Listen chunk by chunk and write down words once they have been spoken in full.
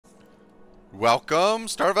Welcome,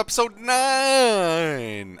 start of episode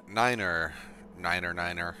 9! Niner,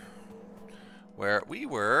 where we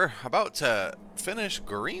were about to finish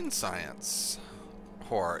green science,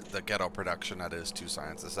 or the ghetto production, that is, 2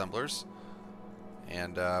 science assemblers.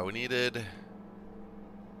 And we needed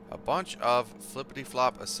a bunch of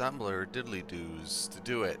flippity-flop assembler diddly-doos to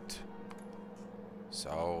do it.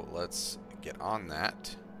 So let's get on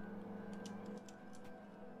that.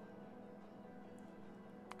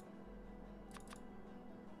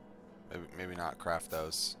 Maybe not craft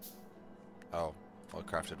those. Oh, well,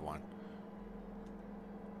 I crafted one.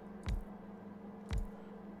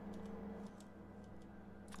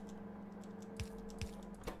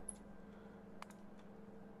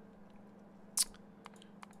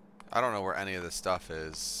 I don't know where any of this stuff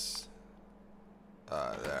is.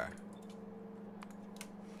 There.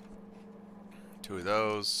 2 of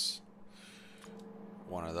those.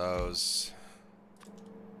 1 of those.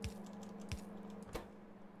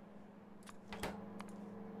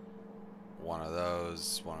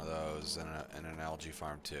 One of those, and an algae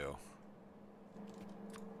farm too.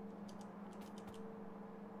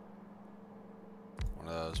 One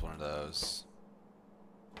of those.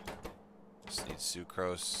 Just need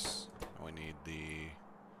sucrose. And we need the...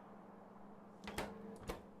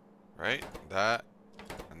 Right? That.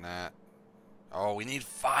 And that. Oh, we need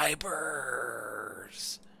fibers!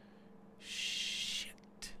 Shit.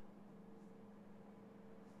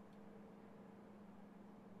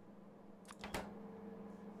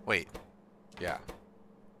 Wait. Yeah.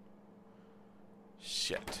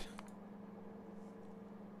 Shit.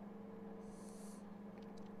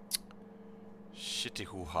 Shitty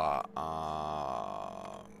hoo-ha.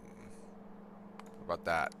 What about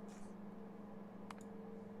that?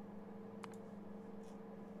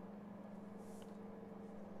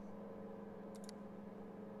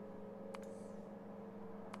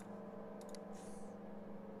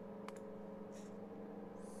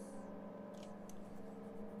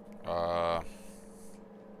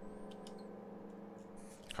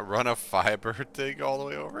 Run a fiber thing all the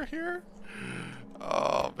way over here?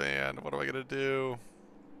 Oh man, what am I gonna do?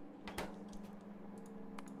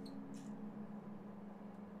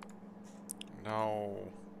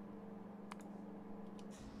 No.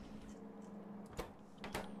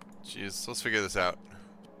 Jeez, let's figure this out.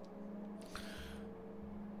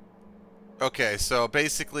 Okay, so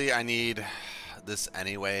basically I need this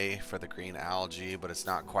anyway for the green algae, but it's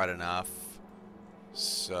not quite enough.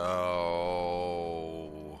 So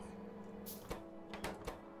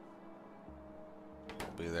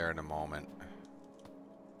we'll be there in a moment.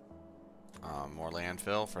 More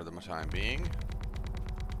landfill for the time being.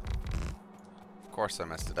 Of course I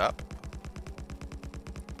messed it up.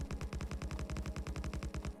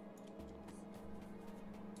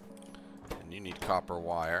 And you need copper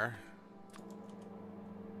wire.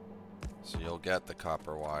 So you'll get the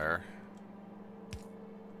copper wire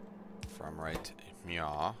from right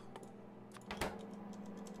meow.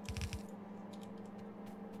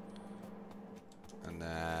 And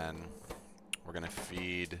then we're gonna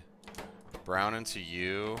feed brown into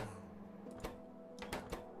you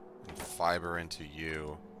and fiber into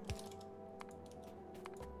you.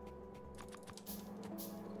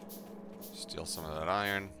 Steal some of that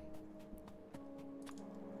iron.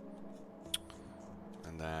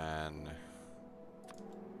 And then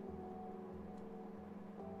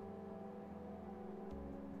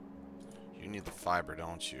you need the fiber,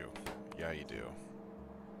 don't you? Yeah, you do.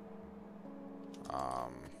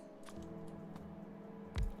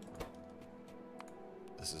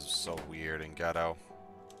 This is so weird and ghetto.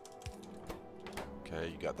 Okay,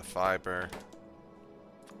 you got the fiber.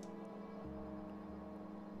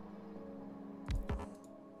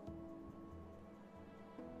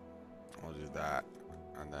 We'll do that.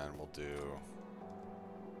 And then we'll do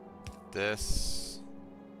this.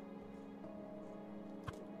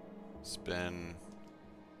 Spin.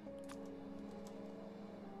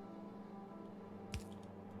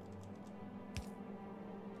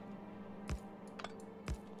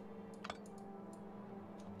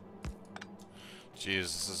 Jeez,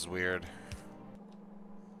 this is weird.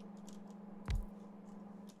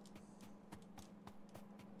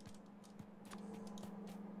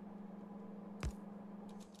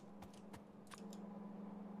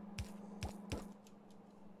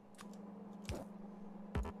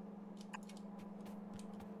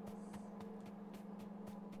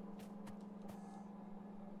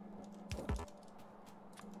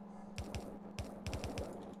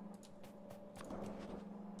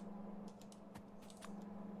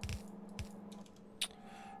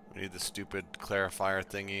 We need the stupid clarifier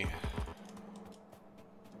thingy.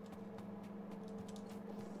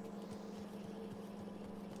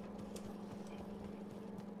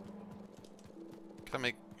 Can I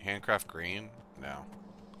make handcraft green? No.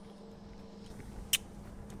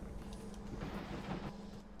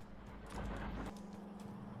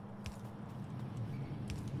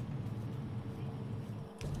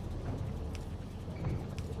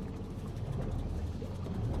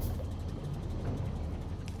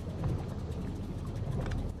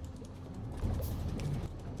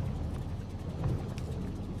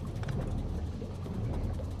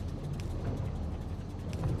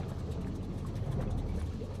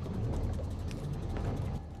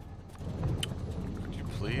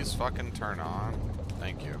 Please fucking turn on.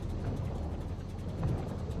 Thank you.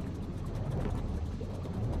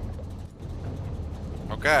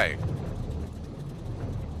 Okay.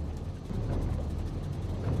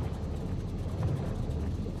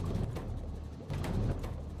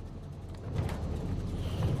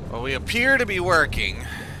 Well, we appear to be working.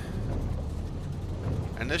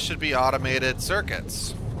 And this should be automated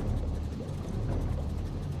circuits.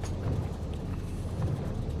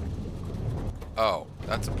 Oh,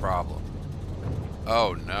 that's a problem.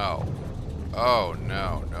 Oh no. Oh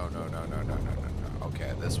no. No, no, no, no, no, no, no, no.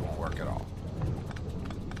 Okay, this won't work at all.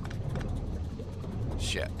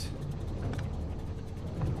 Shit.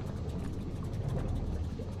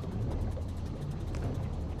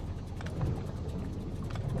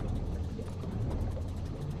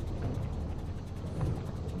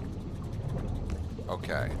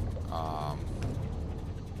 Okay.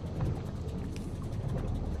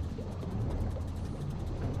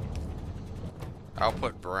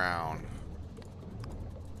 Output brown.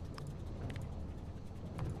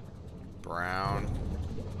 Brown.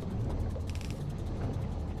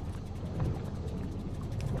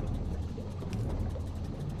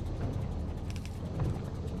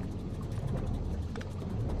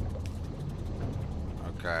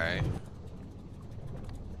 Okay.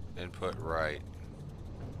 Input right.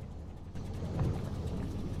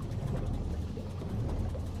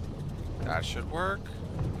 That should work.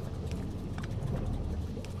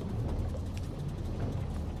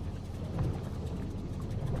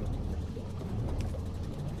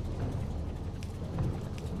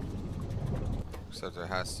 Except it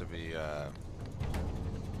has to be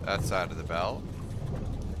that side of the belt.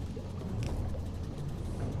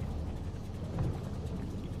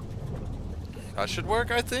 That should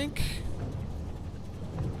work, I think.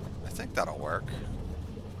 I think that'll work.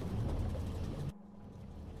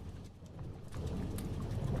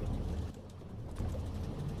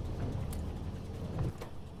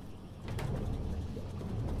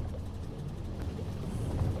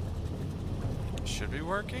 Should be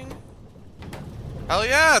working. Hell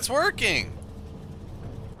yeah, it's working!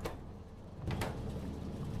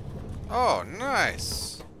 Oh,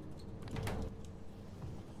 nice.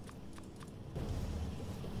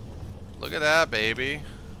 Look at that, baby.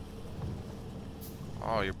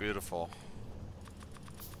 Oh, you're beautiful.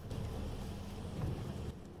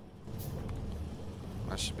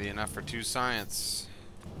 That should be enough for 2 science.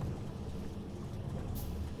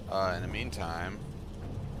 In the meantime,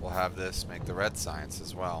 we'll have this make the red science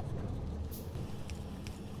as well.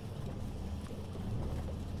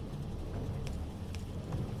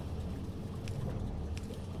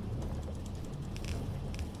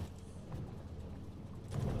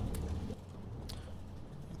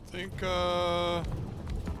 I think,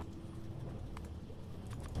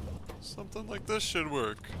 something like this should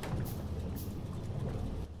work.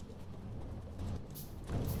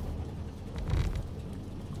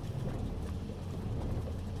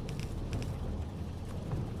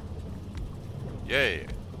 Yay.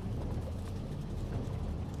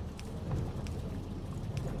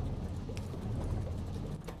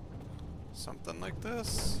 Something like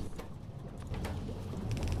this.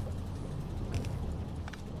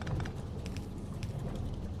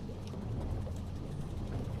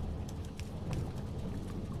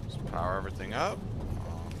 Just power everything up.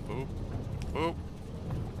 Boop. Boop.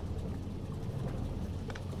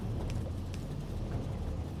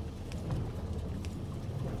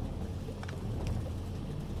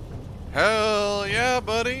 Hell yeah,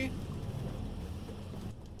 buddy.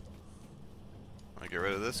 I get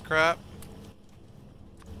rid of this crap.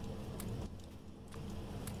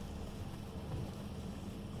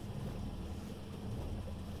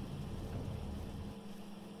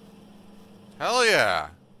 Hell yeah.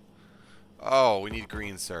 Oh, we need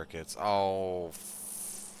green circuits. Oh,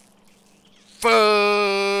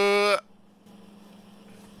 fuck.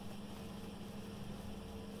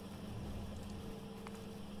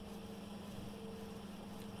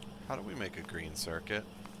 How do we make a green circuit?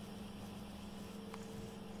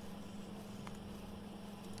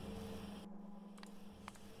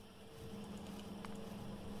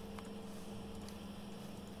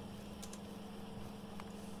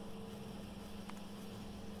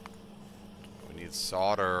 need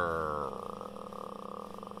solder.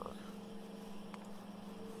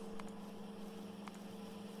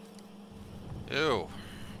 Ew.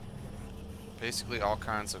 Basically all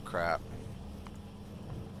kinds of crap.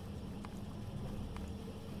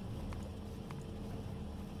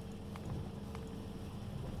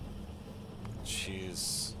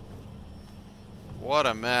 Jeez. What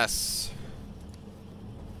a mess.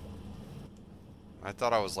 I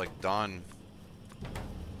thought I was like done.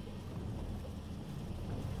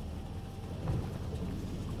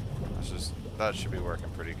 That should be working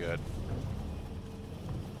pretty good.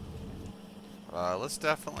 Let's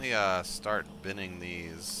definitely start binning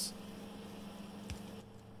these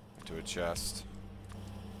into a chest.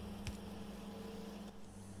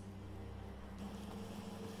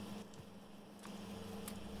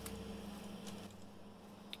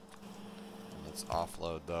 Let's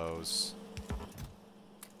offload those.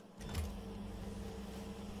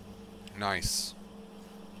 Nice.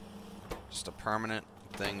 Just a permanent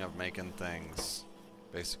thing of making things,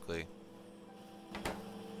 basically.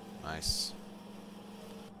 Nice.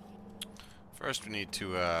 First we need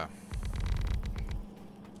to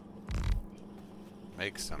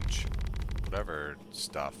make some whatever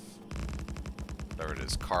stuff. Whatever it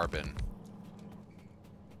is, carbon.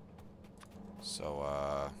 So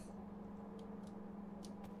well,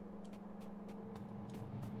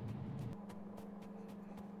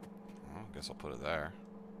 I guess I'll put it there.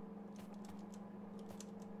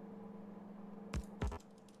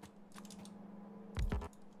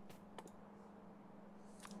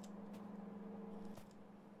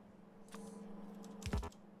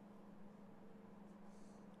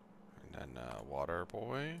 Water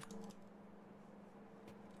boy.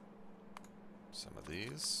 Some of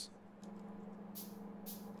these.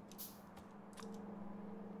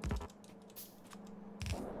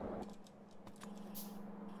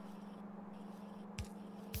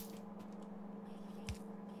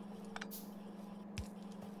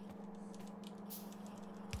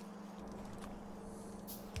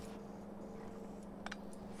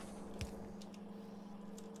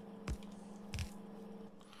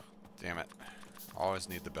 Damn it. Always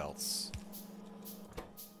need the belts.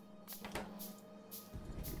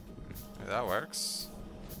 Okay, that works.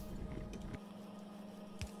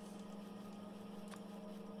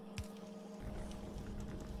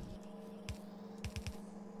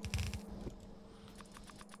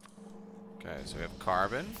 Okay, so we have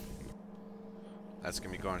carbon. That's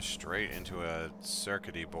gonna be going straight into a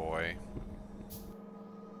circuity boy.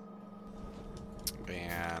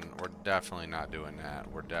 And we're definitely not doing that.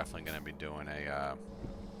 We're definitely going to be doing a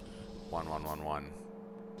 1111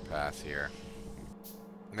 path here.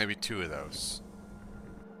 Maybe two of those.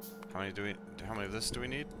 How many of this do we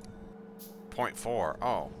need? 0.4.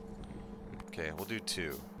 Oh. Okay, we'll do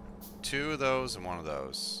two. Two of those and one of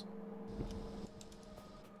those.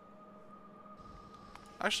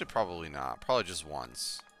 Actually, probably not. Probably just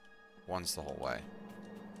once. Once the whole way.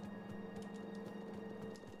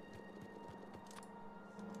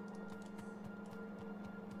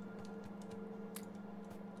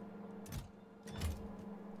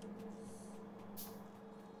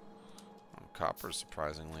 Copper's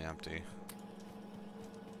surprisingly empty.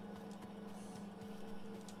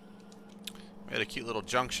 We had a cute little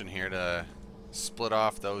junction here to split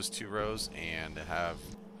off those two rows and have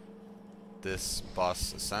this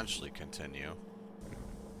bus essentially continue.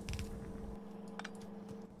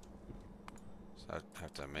 So I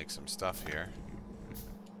have to make some stuff here.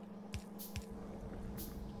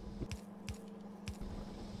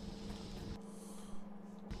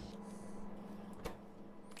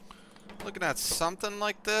 Looking at something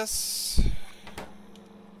like this.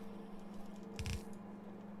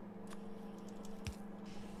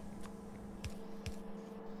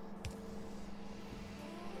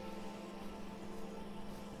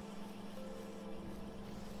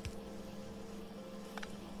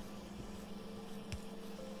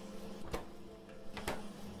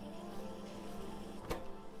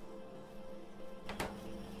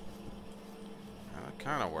 That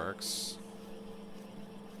kind of works.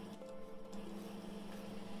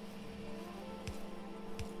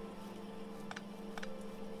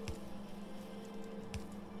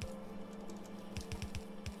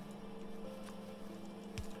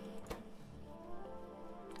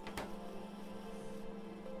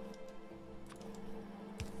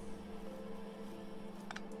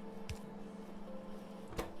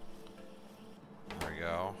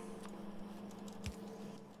 Go.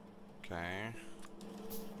 Okay.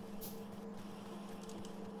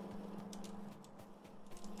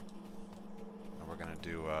 Now we're gonna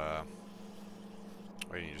do,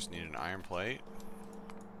 wait, you just need an iron plate?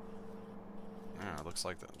 Oh, looks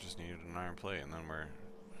like that just needed an iron plate, and then we're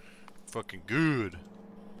fucking good.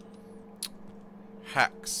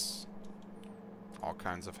 Hacks. All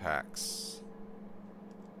kinds of hacks.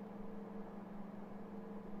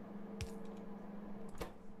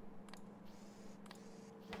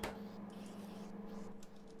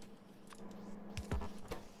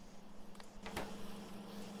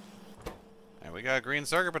 And we got green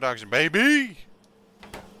circuit production, baby!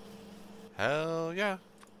 Hell yeah.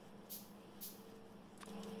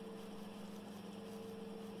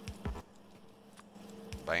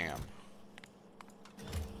 Bam.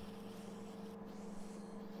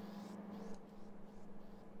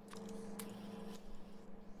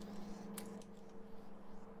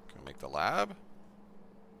 Can we make the lab?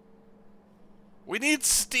 We need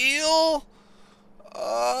steel?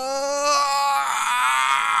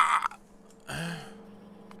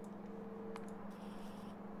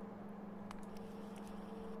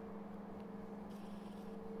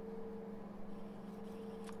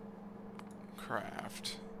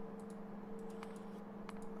 Craft.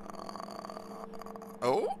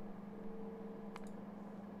 Oh?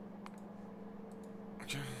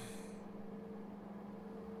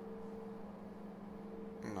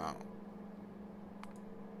 No.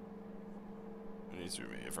 It needs to be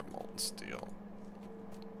made from molten steel.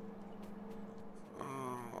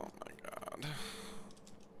 Oh my god.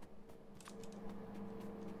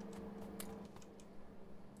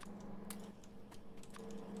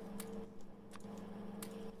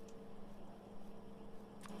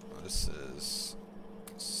 This is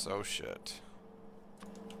so shit.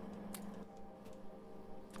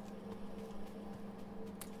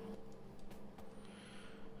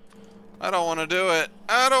 I don't want to do it.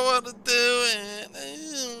 I don't want to do it.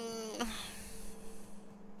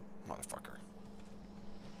 Motherfucker.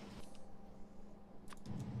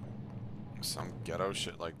 Some ghetto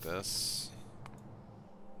shit like this.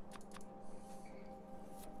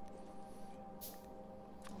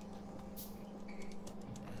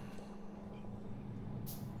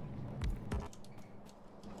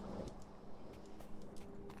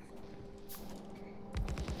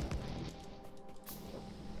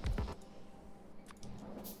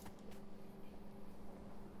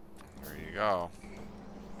 Go.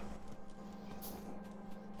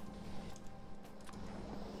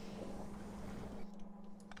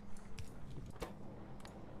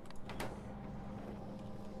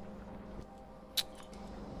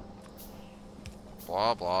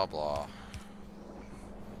 Blah, blah, blah.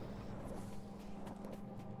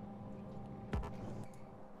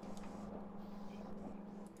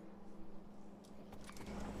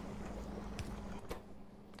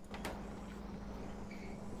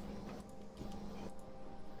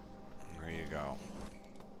 There you go.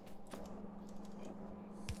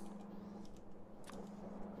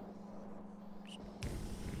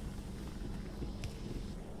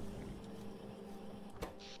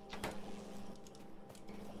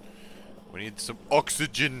 We need some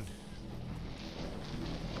oxygen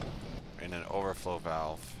and an overflow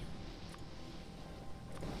valve.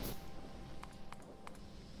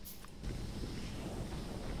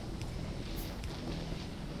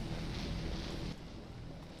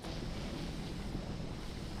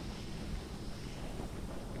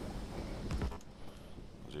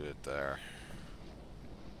 Do it there.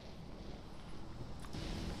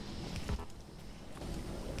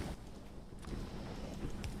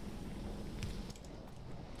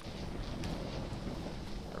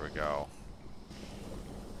 Go.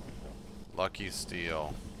 Lucky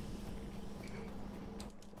steel.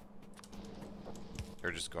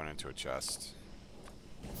 You're just going into a chest.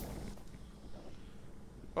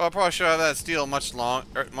 Well, I probably should have that steel much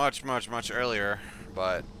earlier,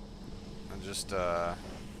 but it just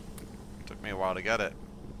took me a while to get it.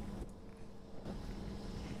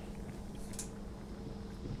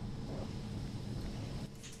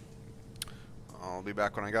 I'll be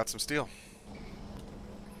back when I got some steel.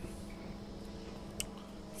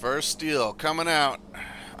 First steel coming out.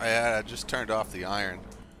 I just turned off the iron,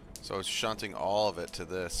 so it's shunting all of it to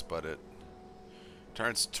this, but it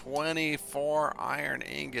turns 24 iron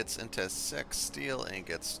ingots into 6 steel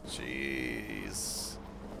ingots. Jeez.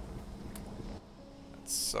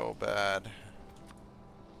 That's so bad.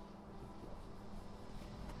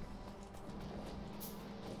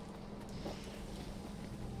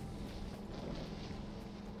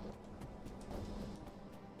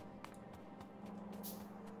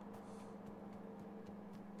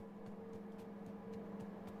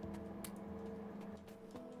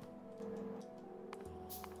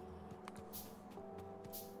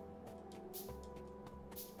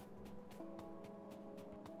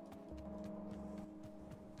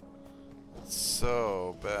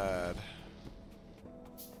 so bad.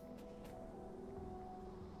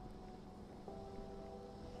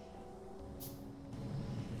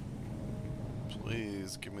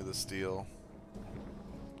 Please give me the steel.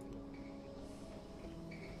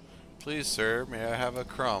 Please, sir, may I have a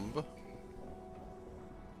crumb?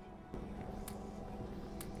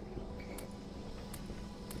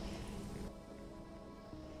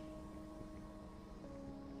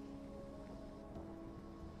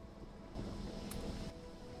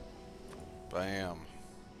 Bam.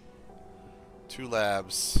 2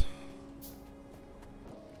 labs.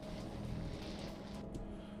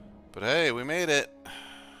 But hey, we made it.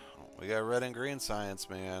 We got red and green science,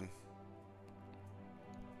 man.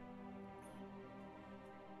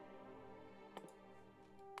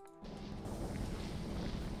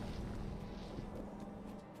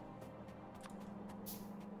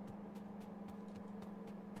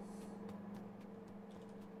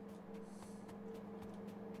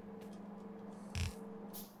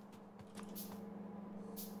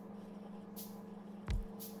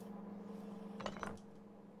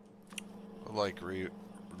 Like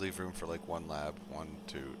leave room for like 1 lab. 1,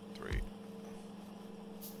 2, 3.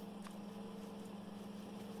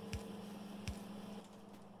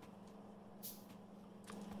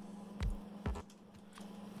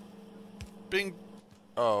 Bing.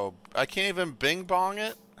 Oh, I can't even bing bong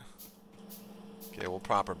it? Okay, we'll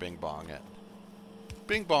proper bing bong it.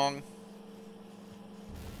 Bing bong.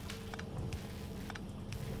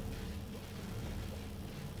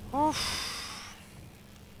 Oof.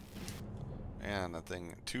 Man, that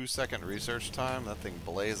thing, 2-second research time, that thing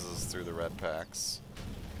blazes through the red packs.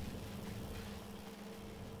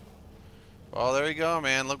 Well, there you go,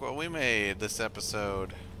 man. Look what we made this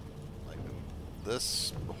episode. Like,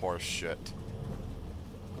 this horse shit.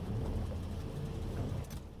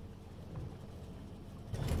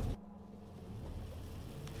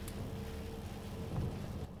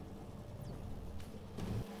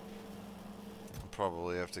 I'll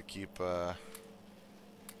probably have to keep,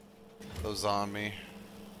 those on me.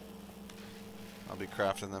 I'll be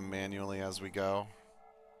crafting them manually as we go.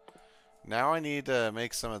 Now I need to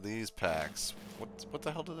make some of these packs. What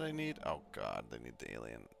the hell do they need? Oh god, they need the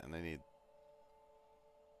alien, and they need.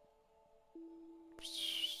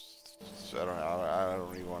 I don't know. I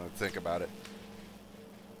don't even want to think about it.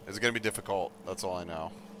 It's gonna be difficult. That's all I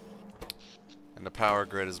know. And the power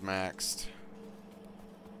grid is maxed.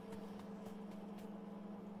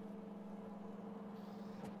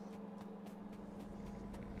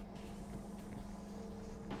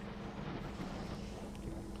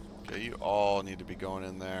 You all need to be going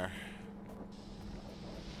in there.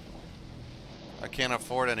 I can't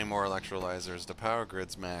afford any more electrolyzers. The power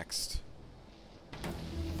grid's maxed.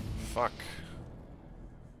 Fuck.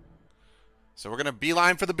 So we're gonna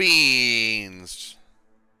beeline for the beans.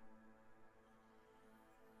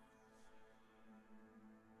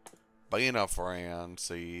 Beanafran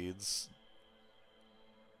seeds.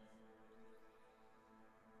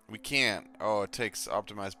 We can't. Oh, it takes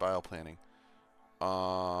optimized bioplanning.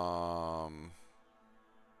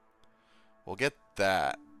 We'll get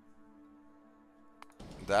that.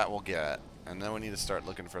 That we'll get. And then we need to start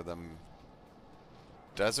looking for them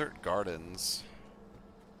desert gardens.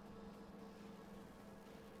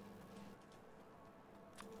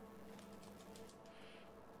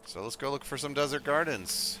 So let's go look for some desert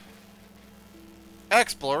gardens.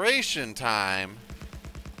 Exploration time!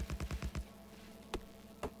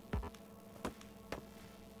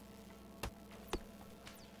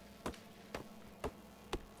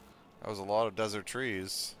 That was a lot of desert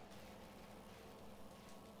trees.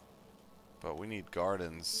 But we need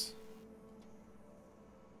gardens.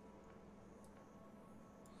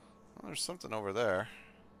 Well, there's something over there.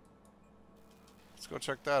 Let's go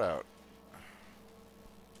check that out.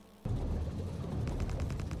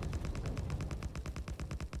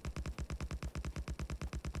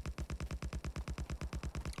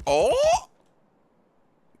 Oh!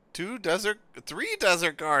 3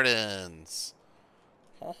 desert gardens!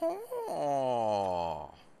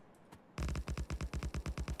 Oh.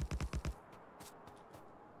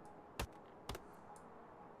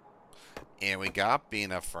 And we got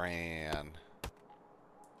Beanafran.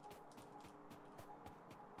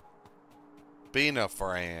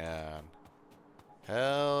 Beanafran.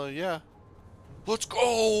 Hell yeah. Let's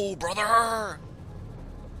go, brother!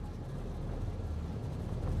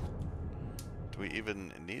 Do we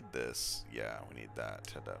even need this? Yeah, we need that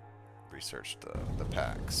to research the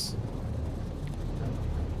packs.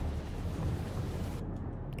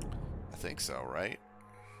 I think so, right?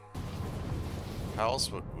 How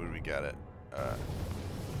else would we get it?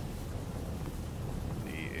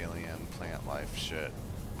 The alien plant life shit.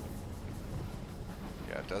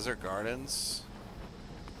 Yeah, desert gardens.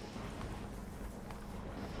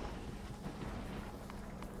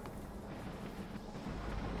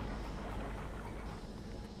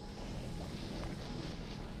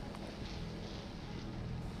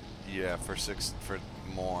 Yeah, for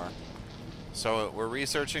more. So we're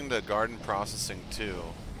researching the garden processing too.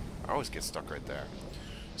 I always get stuck right there.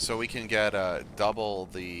 So we can get double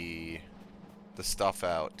the stuff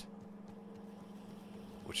out,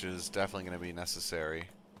 which is definitely going to be necessary.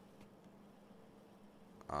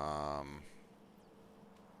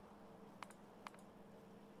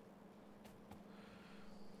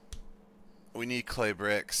 We need clay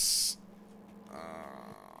bricks.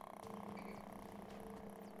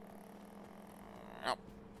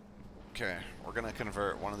 Okay, we're gonna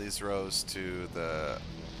convert one of these rows to the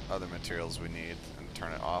other materials we need and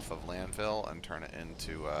turn it off of landfill and turn it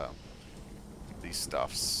into these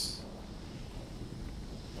stuffs.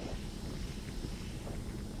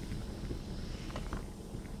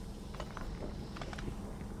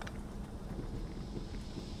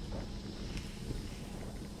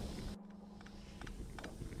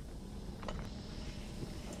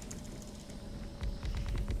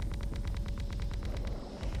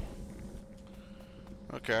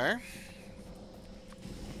 Okay.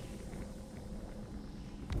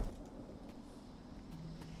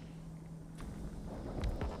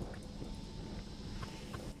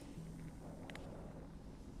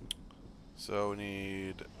 So we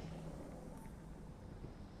need...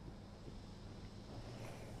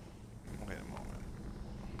 Wait a moment.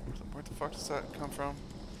 Where the fuck does that come from?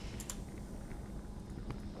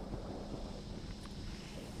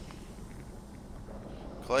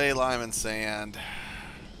 Clay, lime, and sand.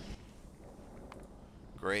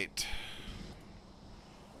 Great.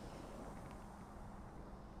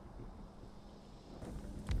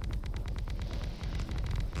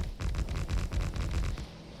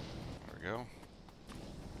 There we go.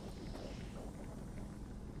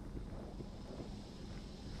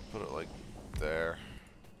 Put it like there.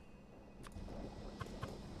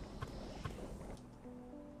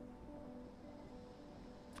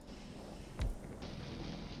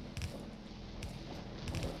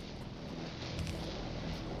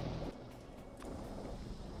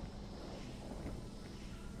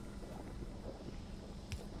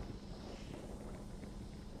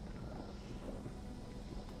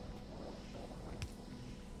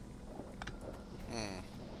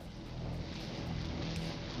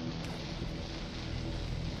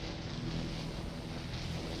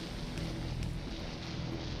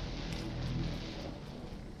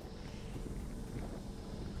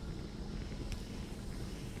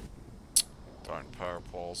 Darn power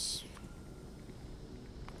poles.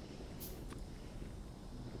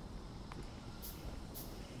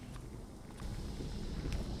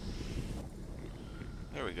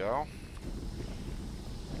 There we go.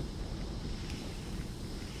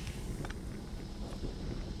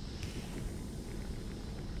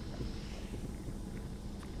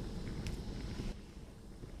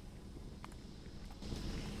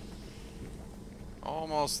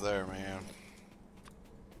 Almost there, man.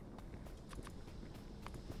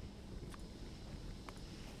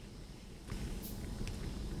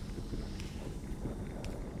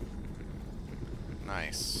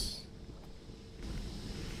 Nice.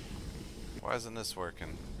 Why isn't this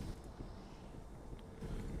working?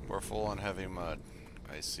 We're full on heavy mud.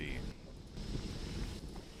 I see.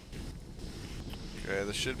 Okay,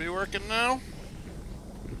 this should be working now.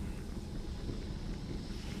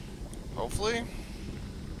 Hopefully.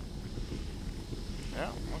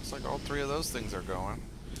 Yeah, looks like all three of those things are going.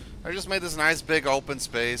 I just made this nice big open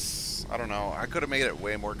space. I don't know. I could have made it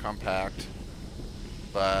way more compact.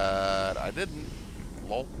 But I didn't.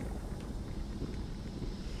 Lol.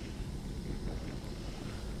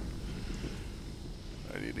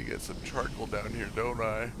 I need to get some charcoal down here, don't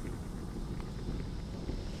I?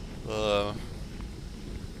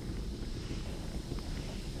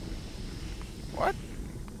 What?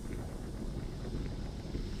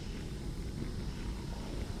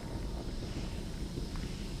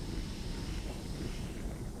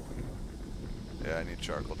 Yeah, I need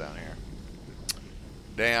charcoal down here.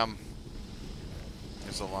 Damn.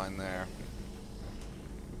 There's a line there.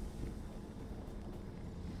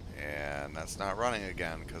 And that's not running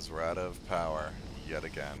again because we're out of power yet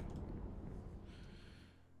again.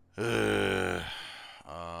 We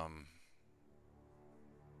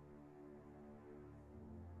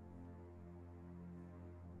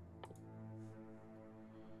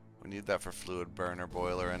need that for fluid burner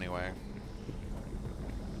boiler anyway.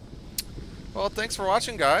 Well, thanks for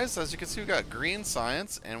watching, guys. As you can see, we got green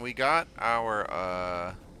science, and we got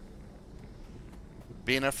our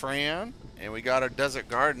Bina Fran, and we got our desert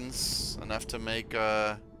gardens, enough to make you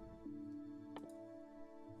know,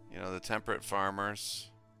 the temperate farmers.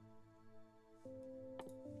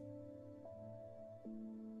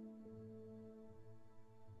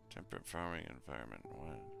 Temperate farming environment.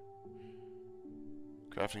 What?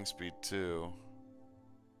 Crafting speed 2.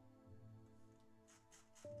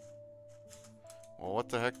 Well, what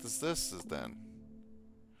the heck is this then?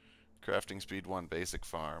 Crafting speed 1, basic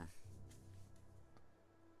farm.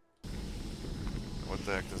 What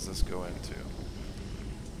the heck does this go into?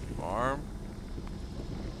 Farm?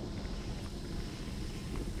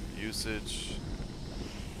 Usage.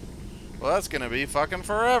 Well, that's gonna be fucking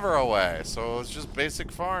forever away. So it's just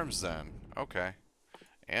basic farms then. Okay.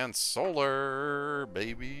 And solar,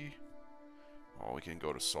 baby. Oh, we can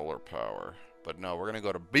go to solar power. But no, we're gonna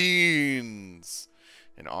go to beans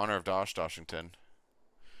in honor of Dosh Doshington.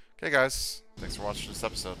 Okay, guys. Thanks for watching this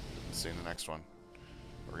episode. See you in the next one.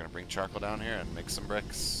 We're gonna bring charcoal down here and make some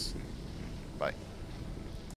bricks. Bye.